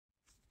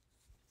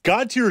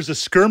God Tier is a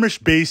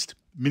skirmish-based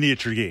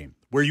miniature game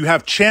where you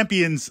have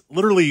champions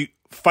literally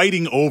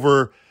fighting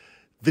over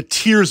the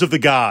tiers of the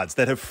gods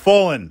that have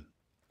fallen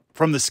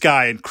from the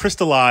sky and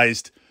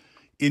crystallized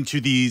into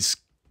these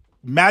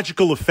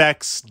magical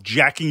effects,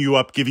 jacking you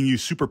up, giving you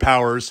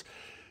superpowers.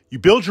 You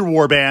build your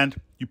warband,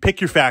 you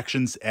pick your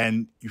factions,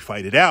 and you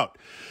fight it out.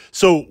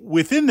 So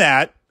within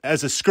that,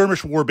 as a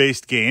skirmish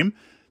war-based game,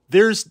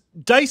 there's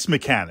dice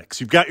mechanics.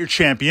 You've got your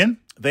champion.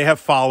 They have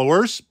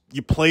followers.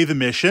 You play the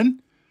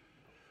mission.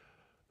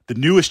 The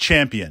newest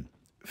champion,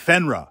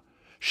 Fenra.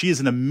 She is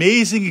an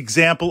amazing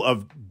example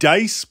of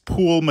dice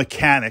pool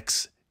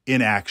mechanics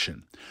in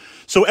action.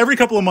 So every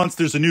couple of months,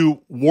 there's a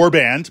new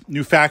warband,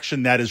 new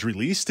faction that is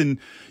released, and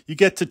you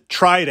get to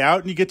try it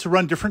out, and you get to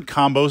run different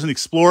combos and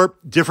explore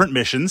different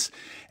missions.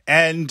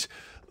 And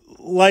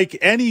like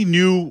any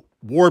new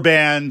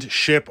warband,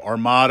 ship,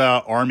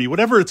 armada, army,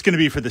 whatever it's going to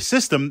be for the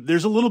system,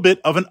 there's a little bit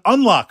of an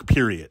unlock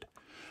period.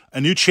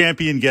 A new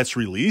champion gets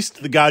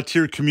released. The God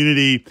Tier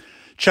community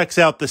checks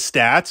out the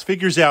stats,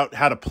 figures out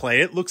how to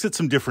play it, looks at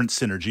some different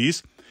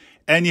synergies,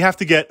 and you have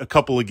to get a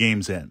couple of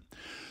games in.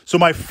 So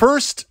my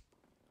first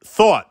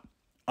thought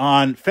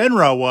on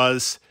Fenra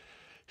was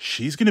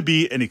she's going to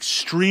be an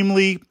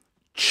extremely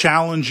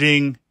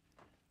challenging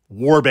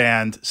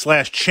warband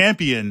 /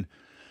 champion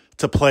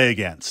to play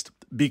against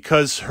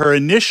because her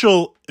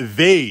initial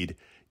evade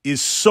is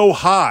so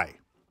high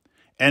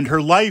and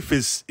her life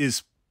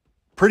is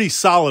pretty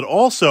solid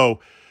also.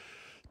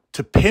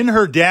 To pin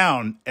her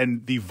down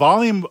and the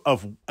volume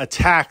of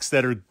attacks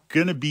that are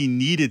going to be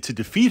needed to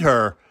defeat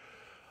her,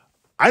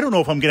 I don't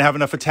know if I'm going to have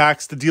enough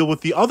attacks to deal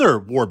with the other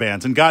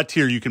warbands. In God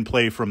Tier, you can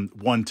play from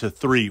 1 to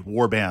 3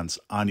 warbands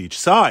on each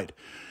side.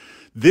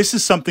 This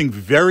is something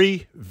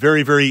very,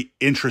 very, very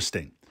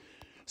interesting,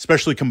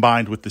 especially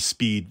combined with the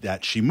speed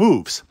that she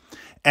moves.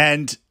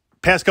 And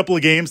past couple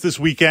of games this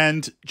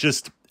weekend,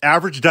 just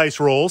average dice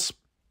rolls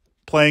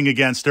playing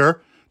against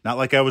her. Not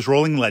like I was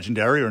rolling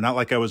legendary or not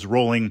like I was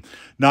rolling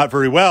not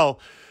very well,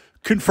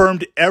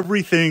 confirmed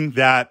everything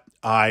that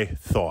I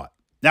thought.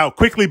 Now,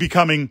 quickly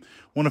becoming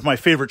one of my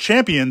favorite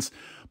champions,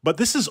 but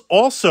this is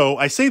also,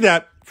 I say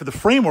that for the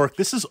framework,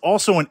 this is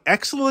also an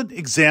excellent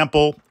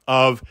example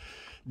of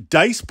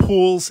dice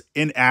pools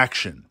in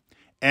action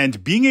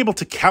and being able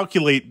to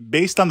calculate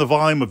based on the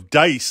volume of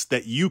dice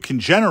that you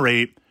can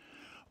generate.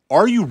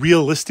 Are you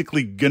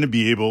realistically going to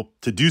be able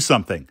to do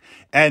something?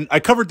 And I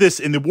covered this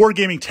in the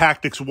Wargaming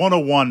Tactics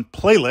 101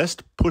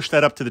 playlist. Push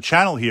that up to the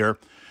channel here.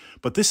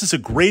 But this is a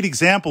great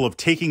example of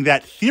taking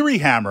that theory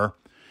hammer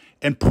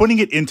and putting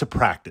it into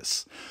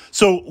practice.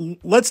 So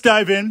let's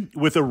dive in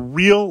with a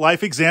real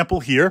life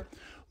example here,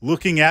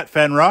 looking at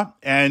Fenra.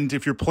 And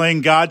if you're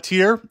playing God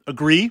Tier,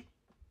 agree,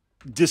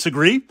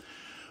 disagree,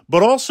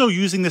 but also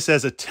using this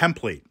as a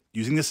template,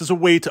 using this as a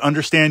way to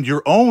understand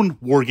your own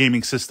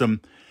wargaming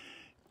system.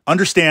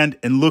 Understand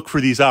and look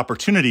for these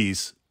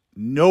opportunities.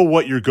 Know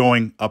what you're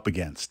going up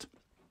against.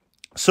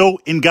 So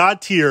in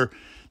God Tier,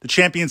 the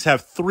champions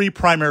have 3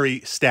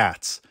 primary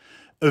stats.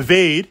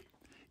 Evade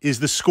is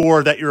the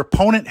score that your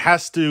opponent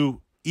has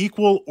to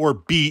equal or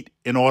beat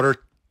in order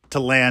to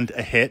land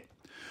a hit.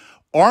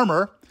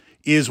 Armor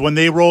is when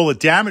they roll a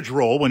damage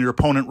roll, when your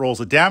opponent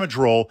rolls a damage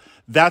roll,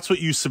 that's what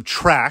you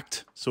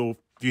subtract. So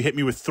if you hit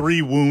me with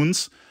 3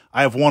 wounds,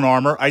 I have 1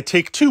 armor, I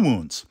take 2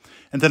 wounds.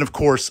 And then, of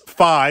course,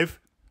 5,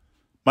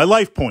 my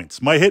life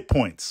points, my hit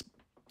points,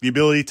 the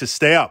ability to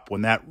stay up.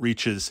 When that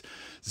reaches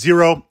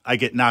 0, I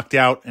get knocked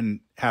out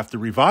and have to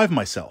revive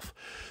myself.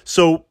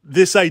 So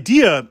this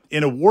idea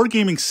in a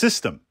wargaming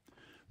system,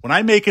 when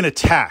I make an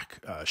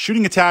attack, a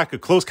shooting attack, a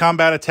close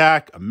combat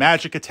attack, a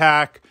magic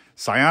attack,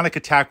 psionic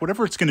attack,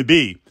 whatever it's going to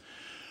be,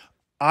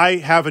 I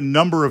have a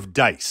number of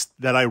dice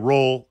that I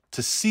roll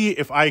to see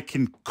if I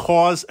can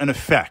cause an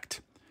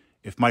effect.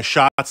 If my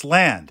shots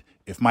land,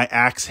 if my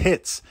axe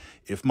hits,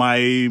 if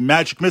my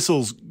magic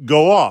missiles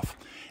go off.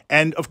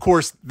 And of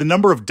course, the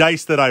number of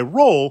dice that I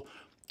roll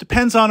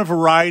depends on a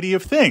variety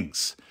of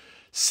things.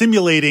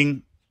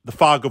 Simulating the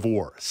fog of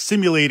war,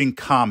 simulating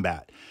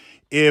combat.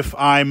 If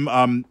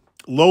I'm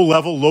low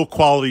level, low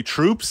quality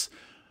troops,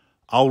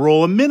 I'll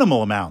roll a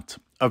minimal amount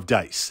of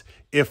dice.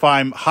 If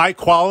I'm high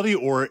quality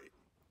or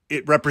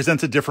it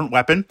represents a different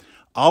weapon,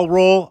 I'll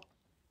roll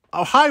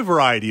a high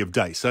variety of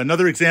dice.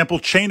 Another example,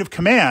 Chain of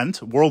Command,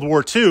 World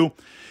War II.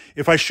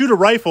 If I shoot a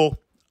rifle,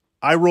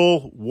 I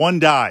roll 1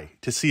 die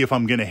to see if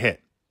I'm going to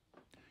hit.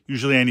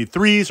 Usually I need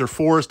 3s or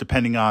 4s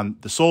depending on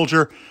the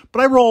soldier,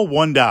 but I roll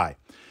 1 die.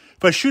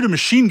 If I shoot a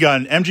machine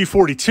gun,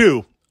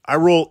 MG42, I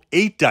roll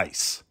 8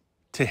 dice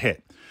to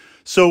hit.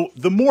 So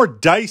the more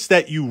dice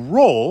that you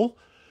roll,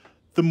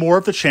 the more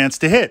of the chance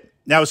to hit.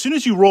 Now, as soon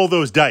as you roll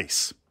those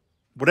dice,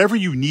 whatever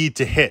you need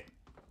to hit,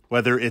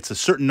 whether it's a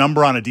certain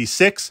number on a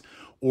D6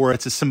 or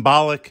it's a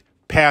symbolic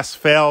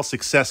pass-fail,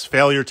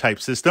 success-failure type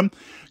system,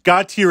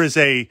 God Tier is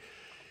a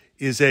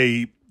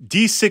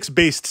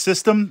D6-based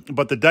system,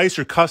 but the dice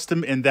are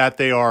custom in that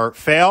they are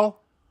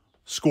fail,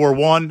 score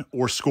 1,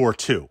 or score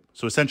 2.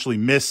 So essentially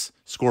miss,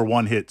 score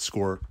 1 hit,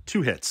 score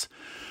 2 hits.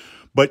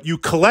 But you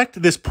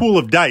collect this pool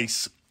of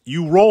dice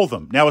you roll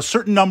them. Now, a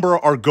certain number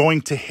are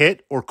going to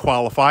hit or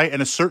qualify,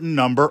 and a certain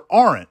number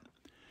aren't.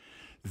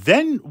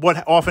 Then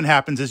what often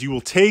happens is you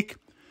will take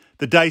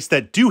the dice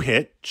that do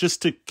hit,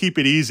 just to keep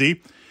it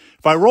easy.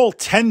 If I roll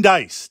 10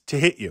 dice to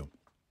hit you,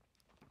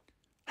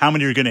 how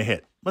many are going to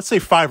hit? Let's say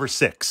 5 or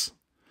 6.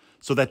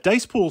 So that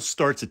dice pool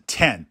starts at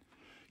 10,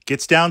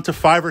 gets down to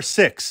 5 or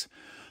 6.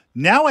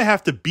 Now I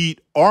have to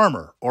beat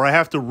armor, or I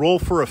have to roll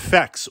for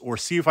effects, or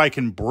see if I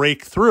can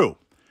break through.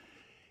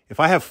 If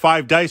I have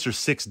 5 dice or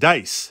 6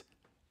 dice,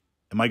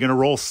 am I going to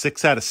roll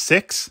 6 out of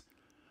 6?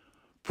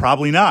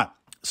 Probably not.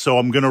 So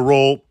I'm going to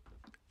roll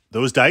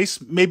those dice.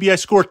 Maybe I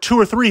score 2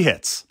 or 3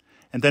 hits,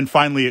 and then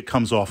finally it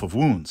comes off of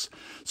wounds.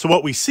 So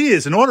what we see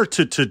is in order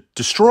to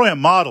destroy a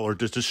model or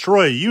to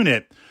destroy a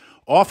unit,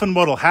 often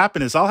what will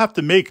happen is I'll have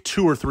to make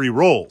 2 or 3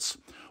 rolls.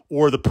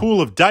 Or the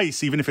pool of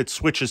dice, even if it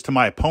switches to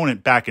my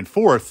opponent back and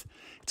forth,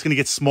 it's going to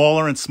get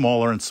smaller and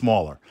smaller and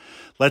smaller.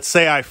 Let's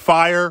say I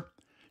fire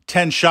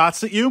 10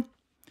 shots at you.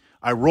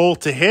 I roll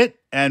to hit,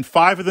 and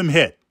 5 of them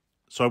hit.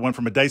 So I went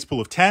from a dice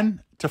pool of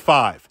 10 to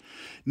 5.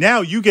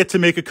 Now you get to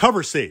make a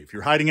cover save.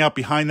 You're hiding out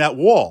behind that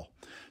wall.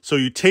 So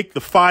you take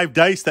the 5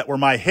 dice that were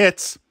my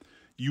hits,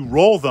 you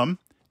roll them,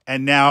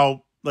 and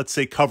now let's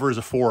say cover is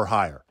a 4 or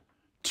higher.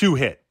 2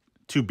 hit,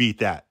 2 beat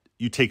that.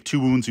 You take 2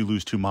 wounds, you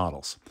lose 2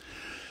 models.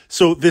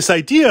 So this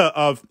idea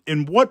of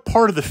in what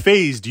part of the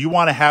phase do you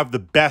want to have the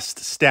best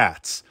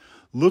stats?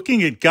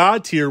 Looking at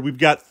God tier, we've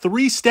got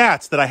 3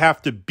 stats that I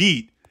have to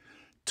beat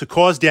to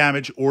cause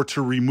damage or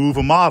to remove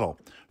a model.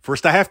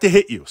 First, I have to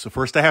hit you. So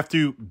first I have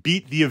to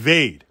beat the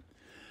evade.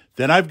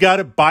 Then I've got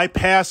to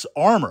bypass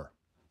armor,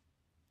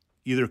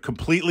 either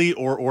completely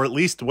or at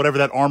least whatever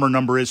that armor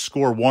number is,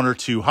 score 1 or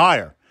 2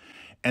 higher.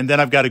 And then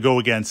I've got to go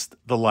against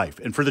the life.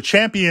 And for the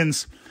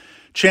champions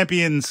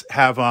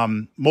have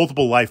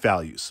multiple life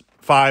values,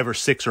 5 or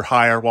 6 or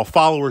higher, while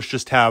followers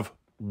just have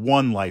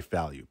 1 life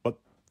value. But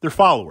they're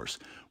followers.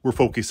 We're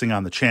focusing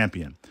on the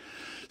champion.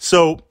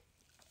 So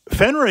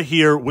Fenra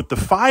here with the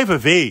 5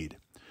 evade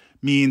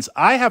means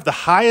I have the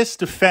highest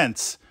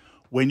defense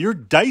when your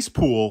dice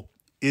pool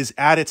is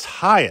at its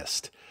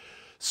highest.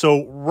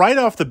 So right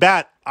off the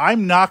bat,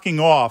 I'm knocking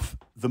off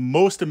the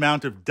most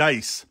amount of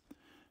dice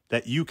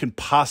that you can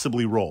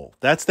possibly roll.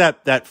 That's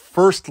that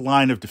first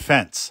line of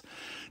defense.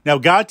 Now,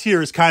 God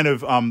tier is kind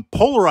of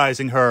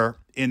polarizing her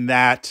in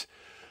that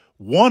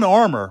one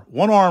armor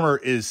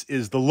is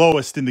the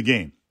lowest in the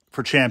game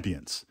for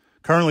champions.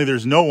 Currently,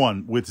 there's no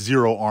one with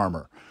 0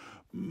 armor.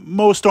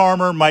 Most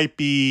armor might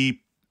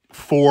be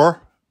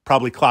 4,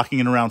 probably clocking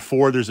in around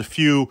 4. There's a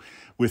few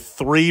with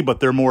 3, but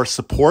they're more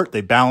support.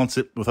 They balance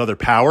it with other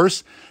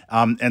powers.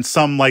 And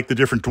some, like the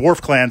different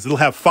dwarf clans, they'll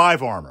have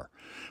 5 armor.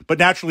 But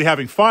naturally,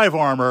 having 5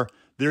 armor,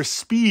 their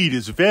speed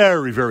is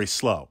very, very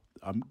slow.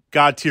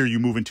 God tier, you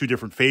move in 2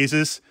 different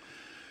phases.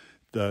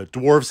 The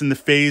dwarves in the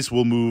phase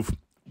will move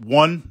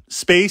 1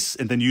 space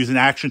and then use an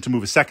action to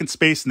move a 2nd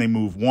space, and they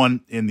move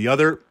 1 in the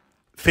other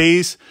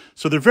phase.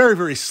 So they're very,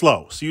 very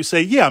slow. So you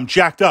say, yeah, I'm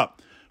jacked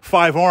up,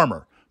 5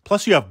 armor.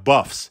 Plus you have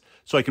buffs.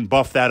 So I can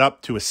buff that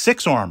up to a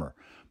 6 armor,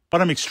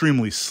 but I'm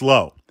extremely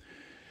slow.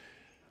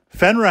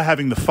 Fenra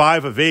having the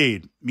 5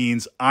 evade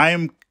means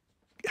I'm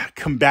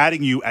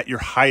combating you at your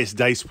highest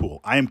dice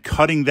pool. I am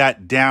cutting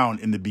that down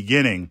in the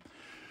beginning.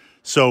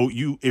 So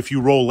if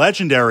you roll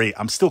legendary,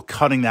 I'm still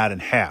cutting that in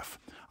half.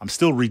 I'm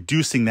still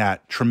reducing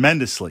that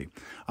tremendously.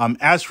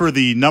 As for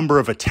the number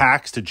of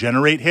attacks to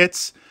generate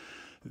hits,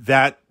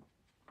 that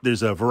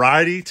there's a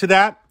variety to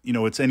that. You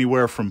know, it's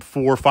anywhere from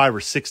 4, 5, or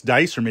 6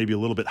 dice, or maybe a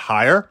little bit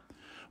higher.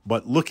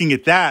 But looking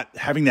at that,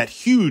 having that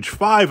huge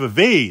 5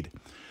 evade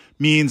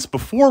means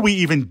before we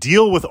even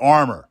deal with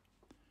armor,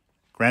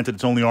 granted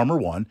it's only armor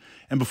 1,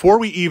 and before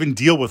we even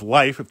deal with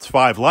life, if it's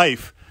 5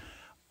 life,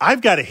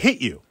 I've got to hit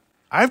you.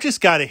 I've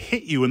just got to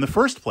hit you in the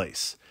first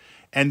place.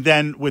 And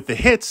then with the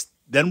hits,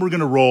 then we're going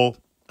to roll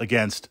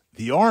against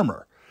the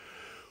armor.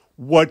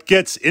 What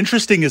gets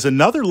interesting is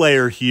another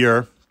layer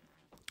here,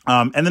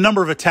 and the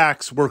number of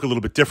attacks work a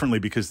little bit differently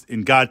because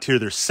in God tier,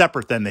 they're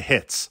separate than the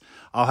hits.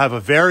 I'll have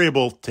a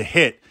variable to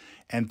hit,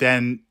 and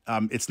then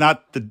it's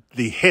not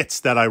the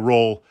hits that I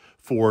roll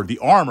for the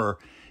armor.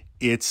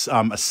 It's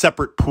a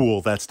separate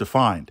pool that's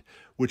defined,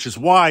 which is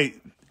why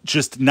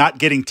just not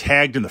getting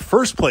tagged in the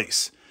first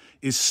place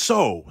is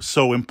so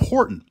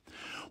important.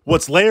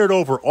 What's layered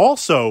over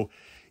also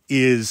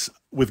is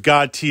with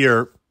God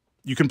tier,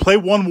 you can play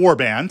 1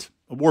 warband.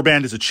 A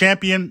warband is a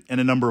champion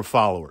and a number of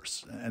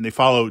followers, and they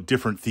follow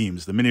different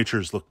themes. The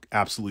miniatures look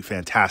absolutely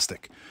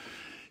fantastic.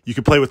 You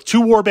can play with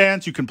 2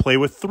 warbands. You can play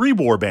with 3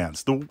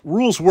 warbands. The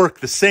rules work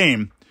the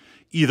same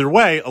either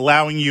way,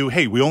 allowing you,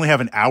 hey, we only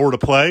have an hour to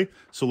play,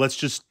 so let's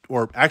just,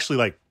 or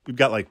actually we've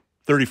got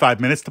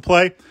 35 minutes to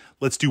play.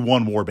 Let's do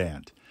 1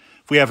 warband.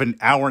 If we have an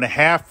hour and a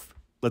half,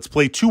 let's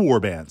play 2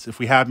 warbands. If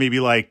we have maybe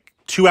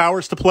 2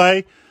 hours to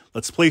play,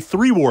 let's play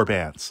 3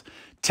 warbands.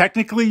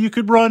 Technically, you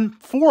could run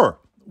 4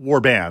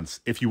 warbands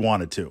if you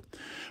wanted to.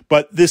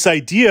 But this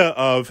idea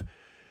of,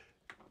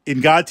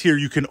 in God tier,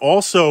 you can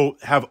also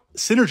have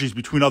synergies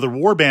between other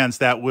warbands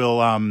that will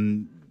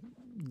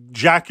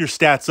jack your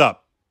stats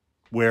up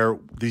where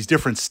these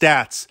different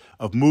stats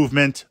of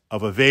movement,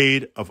 of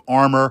evade, of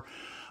armor,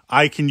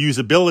 I can use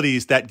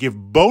abilities that give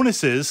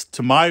bonuses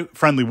to my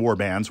friendly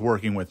warbands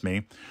working with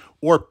me,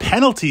 or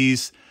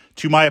penalties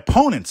to my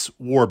opponent's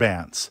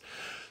warbands.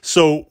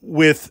 So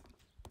with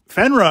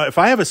Fenra, if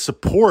I have a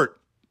support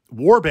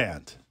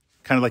warband,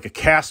 kind of like a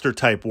caster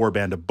type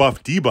warband, a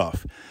buff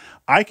debuff,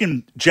 I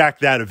can jack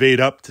that evade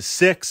up to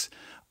 6.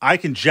 I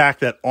can jack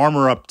that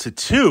armor up to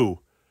 2,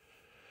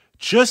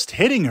 just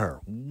hitting her.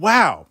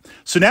 Wow.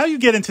 So now you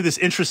get into this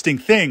interesting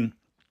thing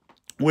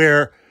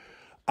where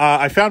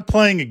I found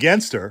playing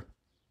against her,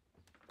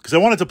 because I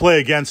wanted to play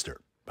against her.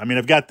 I mean,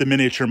 I've got the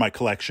miniature in my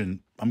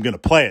collection. I'm going to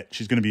play it.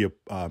 She's going to be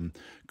a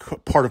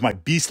part of my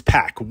Beast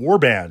Pack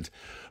warband.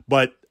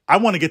 But I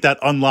want to get that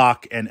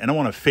unlock, and I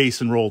want to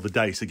face and roll the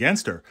dice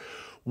against her.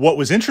 What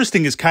was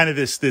interesting is kind of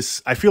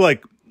this I feel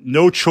like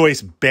no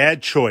choice,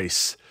 bad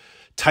choice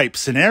type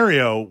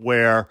scenario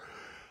where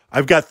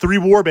I've got 3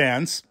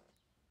 warbands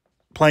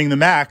playing the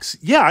max.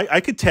 Yeah, I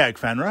could tag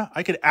Fenra.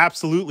 I could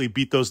absolutely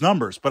beat those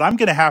numbers, but I'm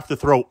going to have to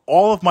throw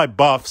all of my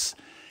buffs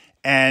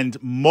and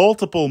all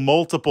 3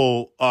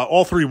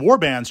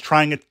 warbands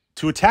trying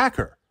to attack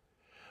her.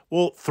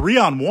 Well,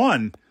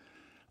 3-on-1,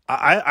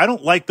 I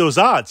don't like those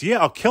odds. Yeah,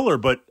 I'll kill her,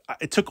 but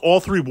it took all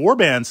 3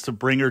 warbands to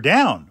bring her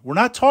down. We're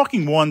not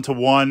talking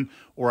 1-to-1,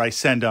 or I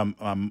send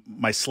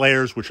my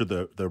Slayers, which are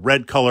the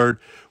red colored,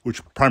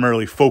 which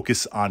primarily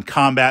focus on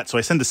combat. So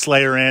I send the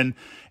Slayer in,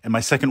 and my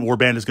second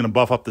warband is going to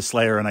buff up the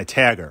Slayer, and I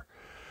tag her.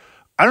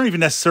 I don't even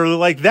necessarily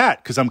like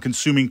that because I'm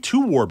consuming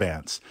 2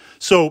 warbands.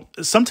 So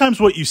sometimes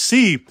what you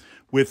see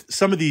with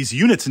some of these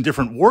units in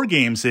different war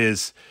games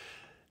is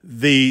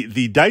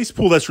the dice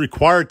pool that's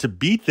required to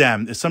beat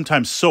them is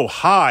sometimes so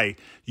high,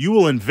 you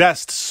will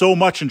invest so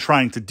much in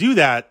trying to do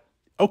that.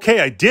 Okay,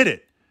 I did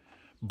it.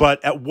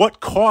 But at what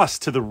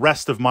cost to the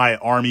rest of my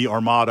army,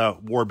 armada,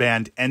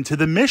 warband, and to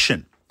the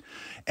mission?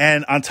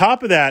 And on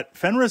top of that,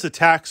 Fenra's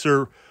attacks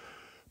are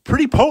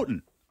pretty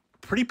potent,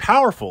 pretty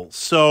powerful.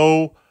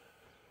 So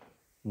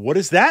what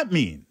does that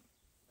mean?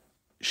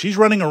 She's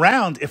running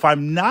around. If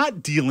I'm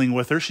not dealing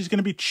with her, she's going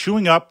to be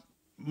chewing up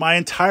my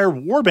entire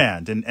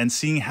warband and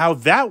seeing how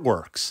that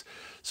works.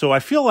 So I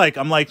feel like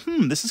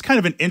this is kind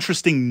of an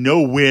interesting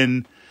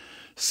no-win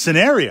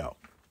scenario.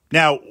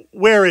 Now,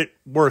 where it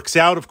works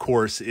out, of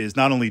course, is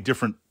not only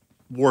different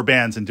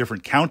warbands and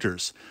different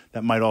counters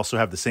that might also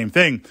have the same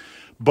thing,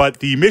 but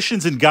the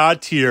missions in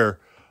God tier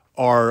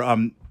are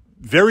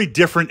very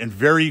different and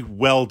very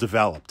well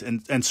developed.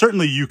 And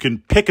certainly you can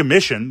pick a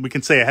mission. We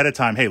can say ahead of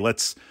time, hey,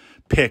 let's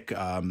pick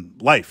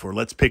life, or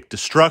let's pick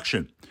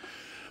destruction.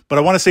 But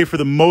I want to say for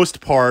the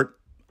most part,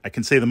 I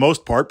can say the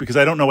most part because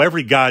I don't know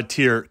every God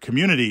tier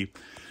community.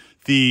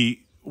 The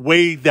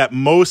way that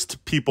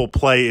most people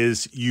play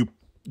is you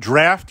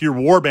draft your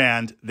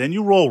warband, then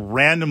you roll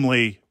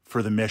randomly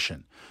for the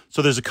mission.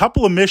 So there's a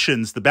couple of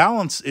missions. The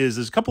balance is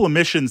there's a couple of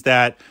missions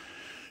that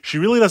she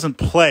really doesn't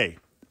play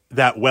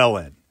that well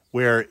in,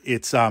 where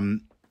it's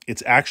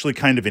actually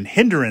kind of an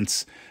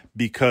hindrance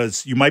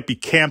because you might be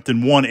camped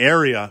in one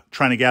area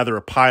trying to gather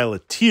a pile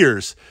of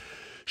tiers.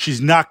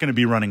 She's not going to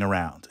be running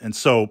around. And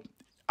so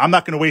I'm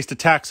not going to waste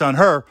attacks on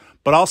her,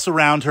 but I'll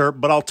surround her,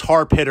 but I'll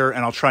tar pit her,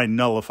 and I'll try and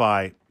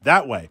nullify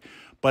that way.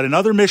 But in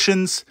other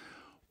missions,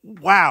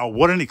 wow,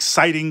 what an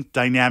exciting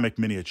dynamic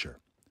miniature.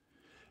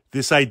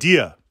 This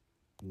idea,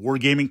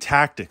 wargaming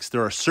tactics,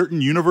 there are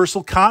certain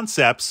universal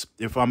concepts.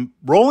 If I'm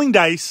rolling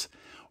dice,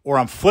 or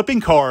I'm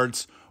flipping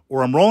cards,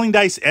 or I'm rolling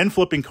dice and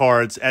flipping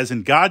cards, as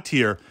in God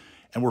tier,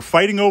 and we're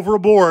fighting over a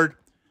board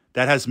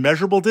that has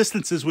measurable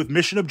distances with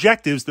mission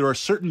objectives, there are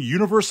certain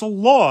universal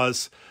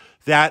laws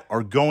that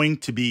are going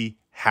to be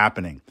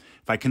happening.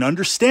 If I can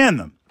understand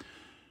them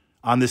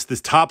on this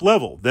top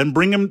level, then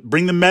bring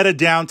the meta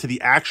down to the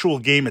actual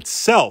game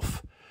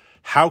itself.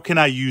 How can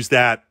I use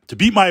that to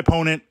beat my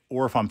opponent,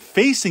 or if I'm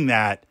facing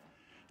that,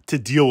 to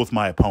deal with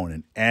my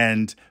opponent?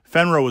 And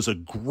Fenra was a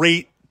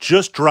great,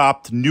 just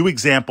dropped, new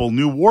example,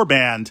 new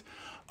warband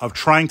of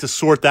trying to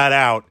sort that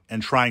out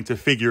and trying to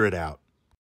figure it out.